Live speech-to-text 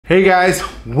Hey guys,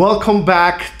 welcome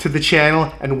back to the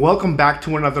channel and welcome back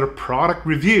to another product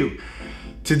review.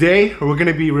 Today we're going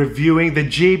to be reviewing the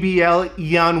Jbl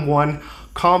Eon 1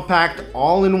 compact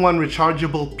all-in-one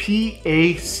rechargeable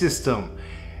PA system.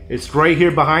 It's right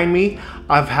here behind me.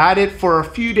 I've had it for a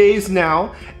few days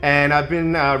now and I've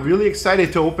been really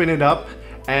excited to open it up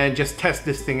and just test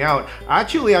this thing out.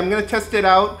 Actually, I'm gonna test it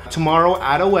out tomorrow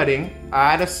at a wedding,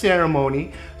 at a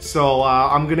ceremony. So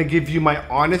I'm gonna give you my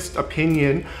honest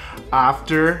opinion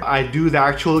after I do the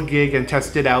actual gig and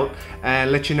test it out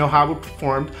and let you know how it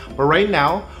performed. But right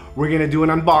now, we're gonna do an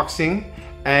unboxing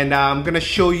and I'm gonna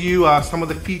show you some of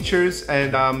the features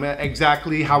and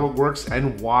exactly how it works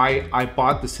and why I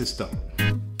bought the system.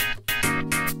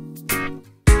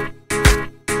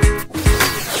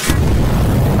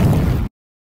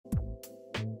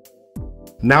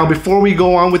 Now, before we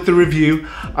go on with the review,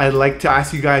 I'd like to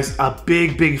ask you guys a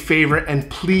big favor and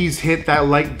please hit that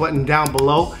like button down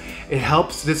below. It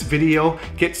helps this video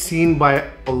get seen by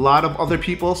a lot of other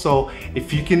people, so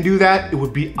if you can do that, it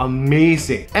would be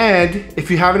amazing. And if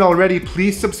you haven't already,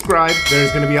 please subscribe.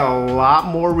 There's gonna be a lot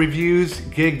more reviews,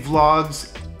 gig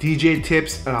vlogs, DJ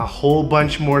tips, and a whole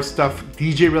bunch more stuff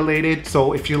DJ related.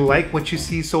 So if you like what you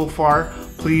see so far,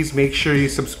 please make sure you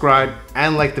subscribe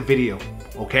and like the video.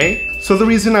 Okay? So the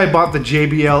reason I bought the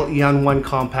Jbl Eon 1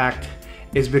 compact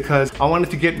is because I wanted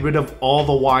to get rid of all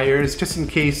the wires just in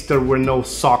case there were no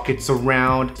sockets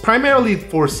around, primarily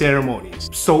for ceremonies.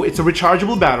 So it's a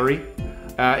rechargeable battery.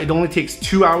 It only takes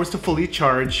 2 hours to fully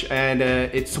charge and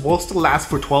it's supposed to last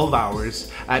for 12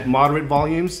 hours at moderate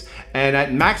volumes, and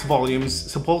at max volumes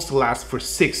supposed to last for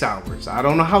 6 hours. I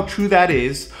don't know how true that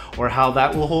is or how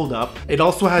that will hold up. It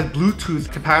also has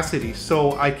Bluetooth capacity,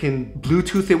 so I can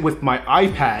Bluetooth it with my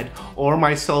iPad or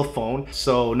my cell phone,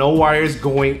 so no wires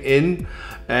going in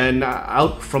and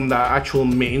out from the actual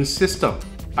main system.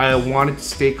 I wanted to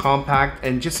stay compact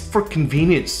and just for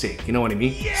convenience sake, you know what I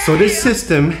mean? Yeah. So this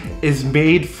system is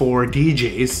made for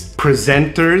DJs,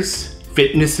 presenters,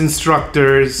 fitness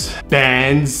instructors,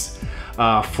 bands,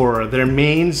 for their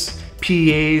mains,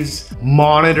 PAs,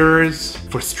 monitors,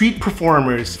 for street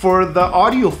performers, for the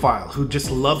audiophile who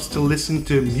just loves to listen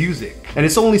to music. And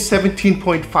it's only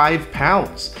 17.5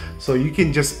 pounds, so you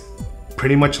can just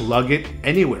pretty much lug it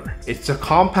anywhere. It's a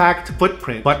compact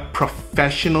footprint, but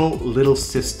professional little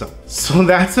system. So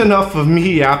that's enough of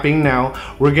me yapping now.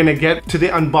 We're gonna get to the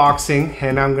unboxing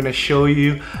and I'm gonna show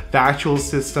you the actual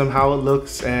system, how it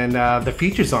looks, and the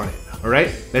features on it. All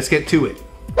right, let's get to it.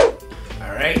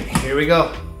 All right, here we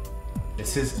go.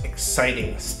 This is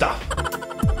exciting stuff.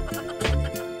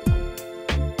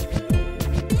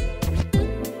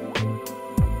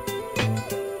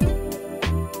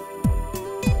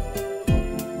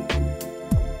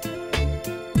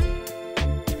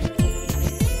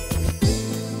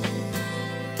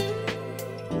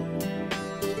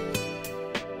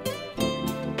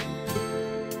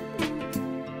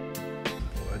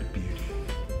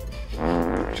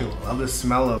 Love the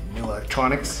smell of new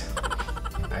electronics.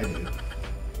 I do.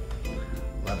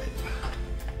 Love it.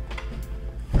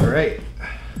 All right.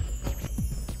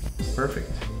 Perfect.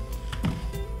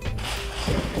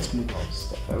 So let's move all this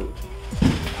stuff out of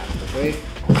the way.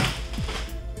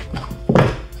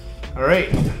 All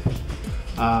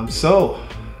right. So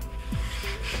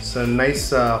it's a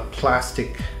nice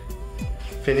plastic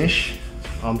finish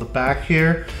on the back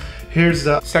here. Here's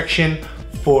the section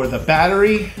for the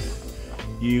battery.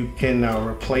 You can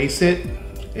replace it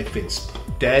if it's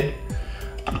dead.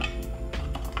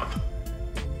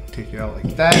 Take it out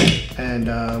like that, and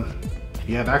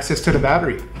you have access to the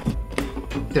battery.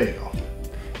 There you go.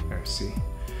 There, see,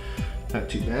 not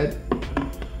too bad.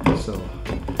 So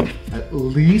at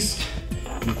least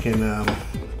you can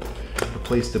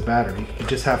replace the battery. You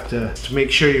just have to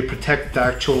make sure you protect the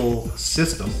actual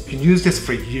system. You can use this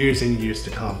for years and years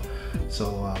to come.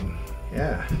 So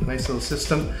yeah, nice little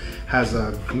system. Has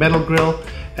a metal grill,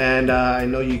 and I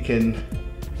know you can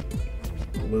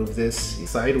move this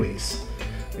sideways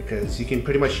because you can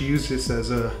pretty much use this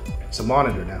as a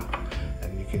monitor now,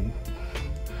 and you can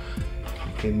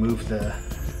move the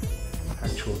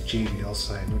actual JBL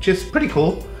side, which is pretty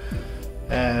cool.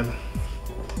 Yeah,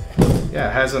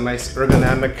 it has a nice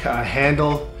ergonomic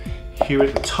handle here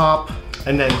at the top,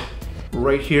 and then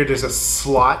right here there's a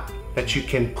slot that you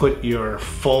can put your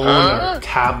phone or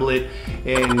tablet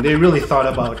in. They really thought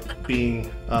about being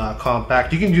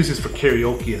compact. You can use this for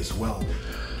karaoke as well.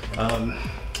 Let's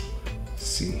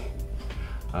see.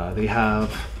 They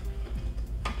have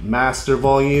master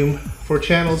volume, 4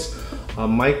 channels, a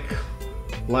mic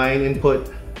line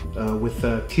input with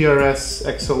the TRS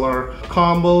XLR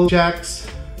combo jacks,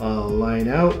 line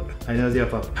out. I know they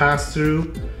have a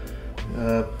pass-through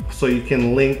so you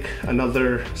can link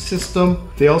another system.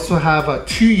 They also have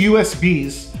 2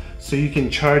 USBs, so you can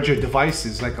charge your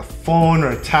devices like a phone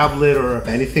or a tablet or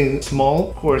anything small.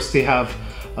 Of course, they have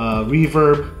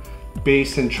reverb,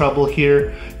 bass, and treble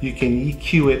here. You can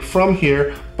EQ it from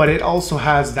here, but it also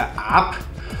has the app.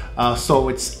 So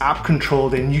it's app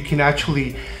controlled and you can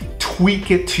actually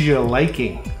tweak it to your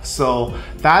liking. So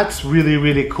that's really,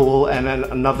 really cool, and then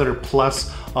another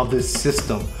plus of this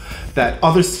system that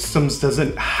other systems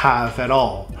doesn't have at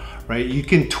all, right? You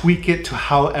can tweak it to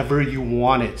however you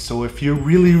want it. So if you're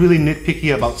really, really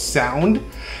nitpicky about sound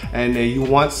and you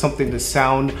want something to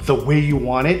sound the way you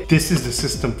want it, this is the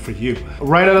system for you.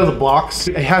 Right out of the box,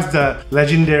 it has the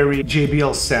legendary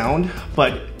JBL sound,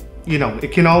 but you know,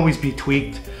 it can always be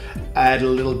tweaked, add a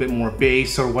little bit more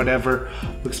bass or whatever.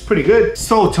 Looks pretty good.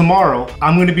 So tomorrow,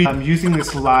 I'm gonna be using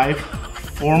this live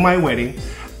for my wedding.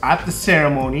 At the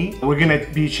ceremony, we're gonna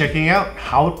be checking out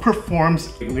how it performs.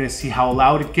 We're gonna see how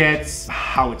loud it gets,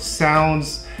 how it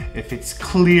sounds, if it's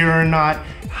clear or not,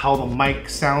 how the mic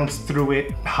sounds through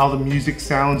it, how the music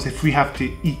sounds, if we have to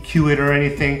EQ it or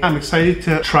anything. I'm excited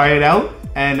to try it out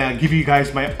and give you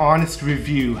guys my honest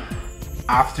review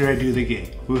after I do the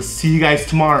gig. We'll see you guys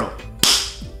tomorrow.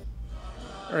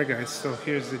 All right guys, so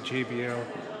here's the JBL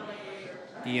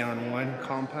Eon 1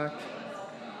 compact.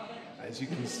 As you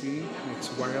can see, it's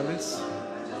wireless.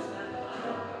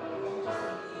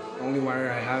 The only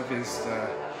wire I have is the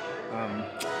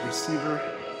receiver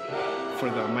for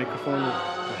the microphone,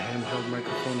 the handheld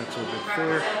microphone that's over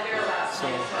there. So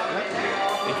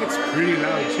yeah, it gets pretty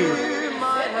loud too.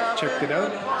 Checked it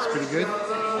out, it's pretty good.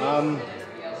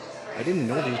 I didn't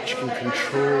know that you can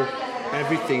control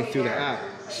everything through the app.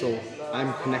 So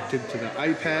I'm connected to the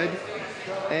iPad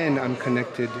and I'm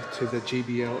connected to the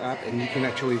JBL app, and you can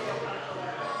actually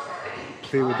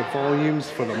play with the volumes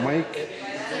for the mic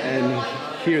and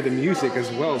hear the music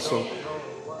as well. So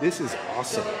this is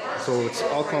awesome. So it's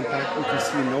all compact. You can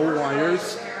see no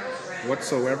wires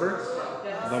whatsoever.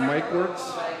 The mic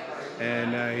works,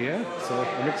 and yeah, so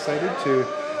I'm excited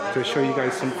to show you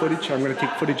guys some footage. I'm going to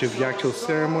take footage of the actual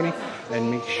ceremony and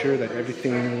make sure that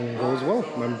everything goes well.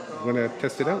 I'm going to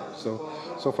test it out.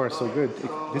 So far so good.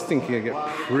 This thing can get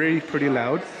pretty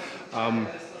loud.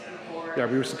 Yeah,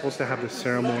 we were supposed to have the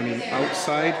ceremony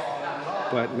outside,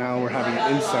 but now we're having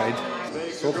it inside.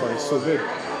 So far so good.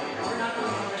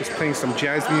 Just playing some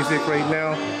jazz music right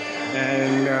now,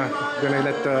 and gonna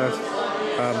let the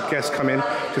guests come in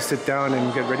to sit down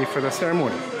and get ready for the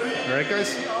ceremony. All right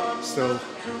guys, so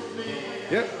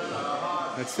yeah,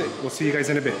 that's it. We'll see you guys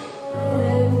in a bit.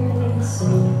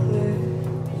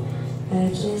 I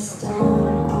just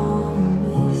don't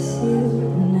wanna miss you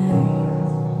now.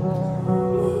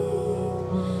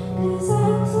 'Cause I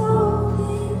don't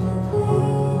think that they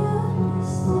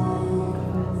understand.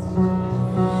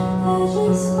 I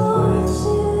just want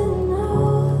to know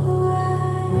who I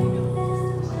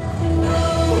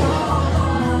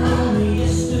am.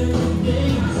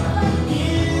 Yesterdays I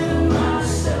give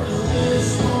myself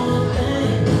just one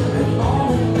thing, the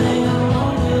only thing I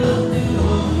want to do.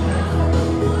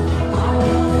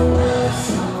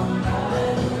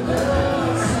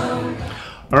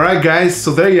 Alright guys,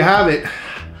 so there you have it.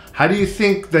 How do you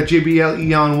think the JBL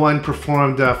Eon 1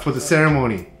 performed for the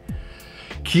ceremony?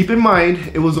 Keep in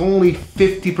mind, it was only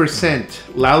 50%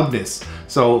 loudness,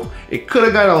 so it could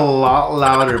have got a lot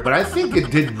louder, but I think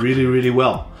it did really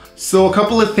well. So a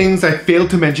couple of things I failed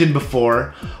to mention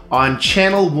before. On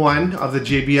channel 1 of the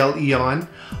JBL Eon,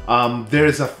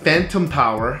 there's a phantom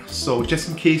power, so just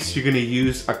in case you're gonna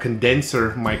use a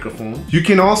condenser microphone. You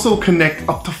can also connect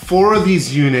up to 4 of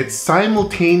these units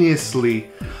simultaneously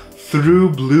through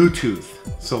Bluetooth,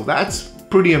 so that's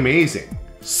pretty amazing.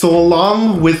 So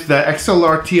along with the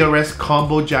XLR TRS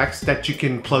combo jacks that you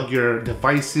can plug your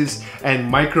devices and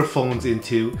microphones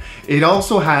into, it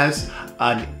also has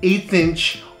an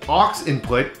 1/8" aux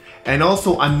input and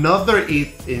also another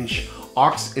 1/8"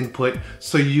 aux input,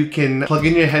 so you can plug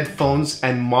in your headphones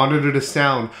and monitor the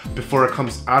sound before it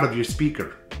comes out of your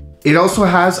speaker. It also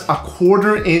has a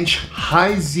 1/4"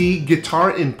 high Z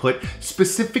guitar input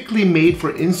specifically made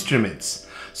for instruments,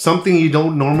 something you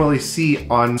don't normally see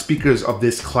on speakers of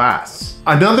this class.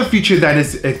 Another feature that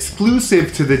is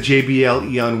exclusive to the JBL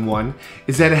Eon 1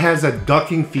 is that it has a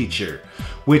ducking feature,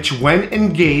 which when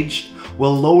engaged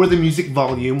will lower the music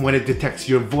volume when it detects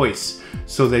your voice,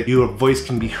 so that your voice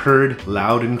can be heard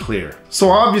loud and clear. So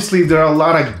obviously there are a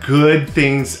lot of good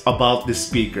things about this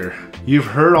speaker. You've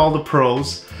heard all the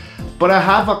pros, but I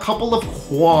have a couple of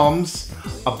qualms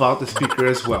about the speaker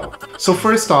as well. So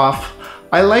first off,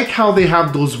 I like how they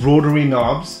have those rotary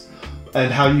knobs.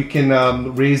 and how you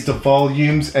can raise the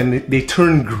volumes, and they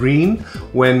turn green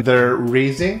when they're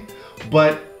raising.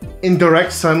 But in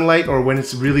direct sunlight or when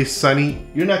it's really sunny,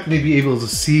 you're not going to be able to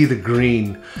see the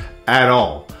green at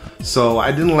all. So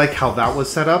I didn't like how that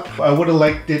was set up. I would have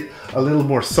liked it a little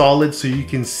more solid so you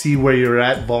can see where you're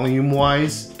at volume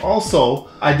wise. Also,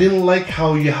 I didn't like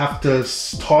how you have to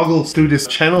toggle through this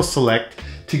channel select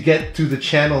to get to the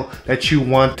channel that you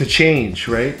want to change,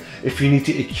 right? If you need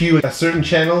to EQ a certain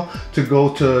channel to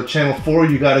go to channel 4,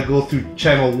 you gotta go through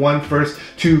channel 1 first,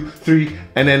 2, 3,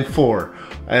 and then 4.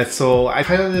 And so I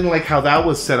kind of didn't like how that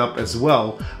was set up as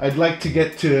well. I'd like to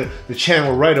get to the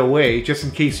channel right away just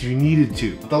in case you needed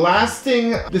to. The last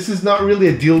thing, this is not really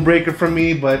a deal breaker for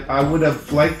me, but I would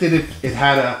have liked it if it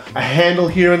had a handle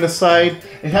here on the side.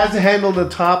 It has a handle on the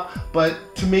top,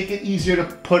 but to make it easier to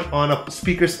put on a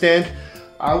speaker stand,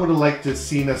 I would have liked to have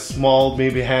seen a small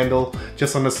maybe handle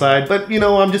just on the side, but you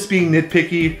know, I'm just being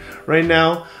nitpicky right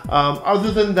now. Other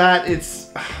than that,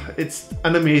 it's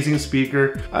an amazing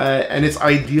speaker and it's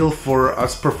ideal for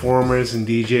us performers and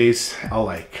DJs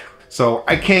alike. So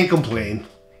I can't complain.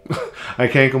 I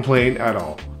can't complain at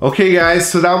all. Okay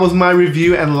guys, so that was my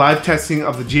review and live testing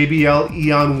of the JBL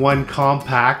Eon 1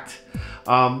 Compact.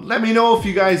 Let me know if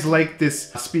you guys like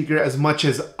this speaker as much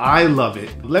as I love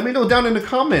it. Let me know down in the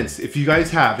comments if you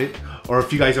guys have it, or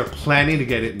if you guys are planning to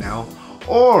get it now,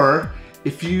 or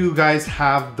if you guys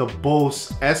have the Bose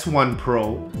S1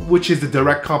 Pro, which is the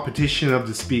direct competition of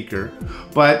the speaker.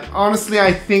 But honestly,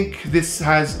 I think this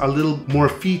has a little more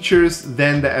features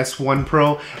than the S1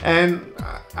 Pro, and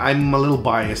I'm a little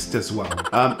biased as well.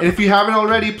 And if you haven't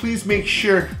already, please make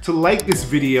sure to like this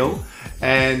video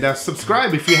and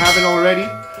subscribe if you haven't already.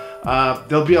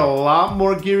 There'll be a lot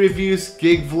more gear reviews,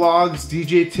 gig vlogs,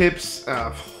 DJ tips,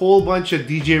 a whole bunch of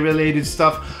DJ related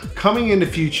stuff coming in the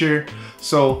future.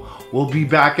 So we'll be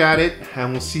back at it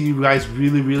and we'll see you guys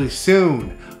really, really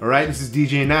soon. All right, this is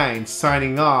DJ9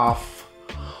 signing off.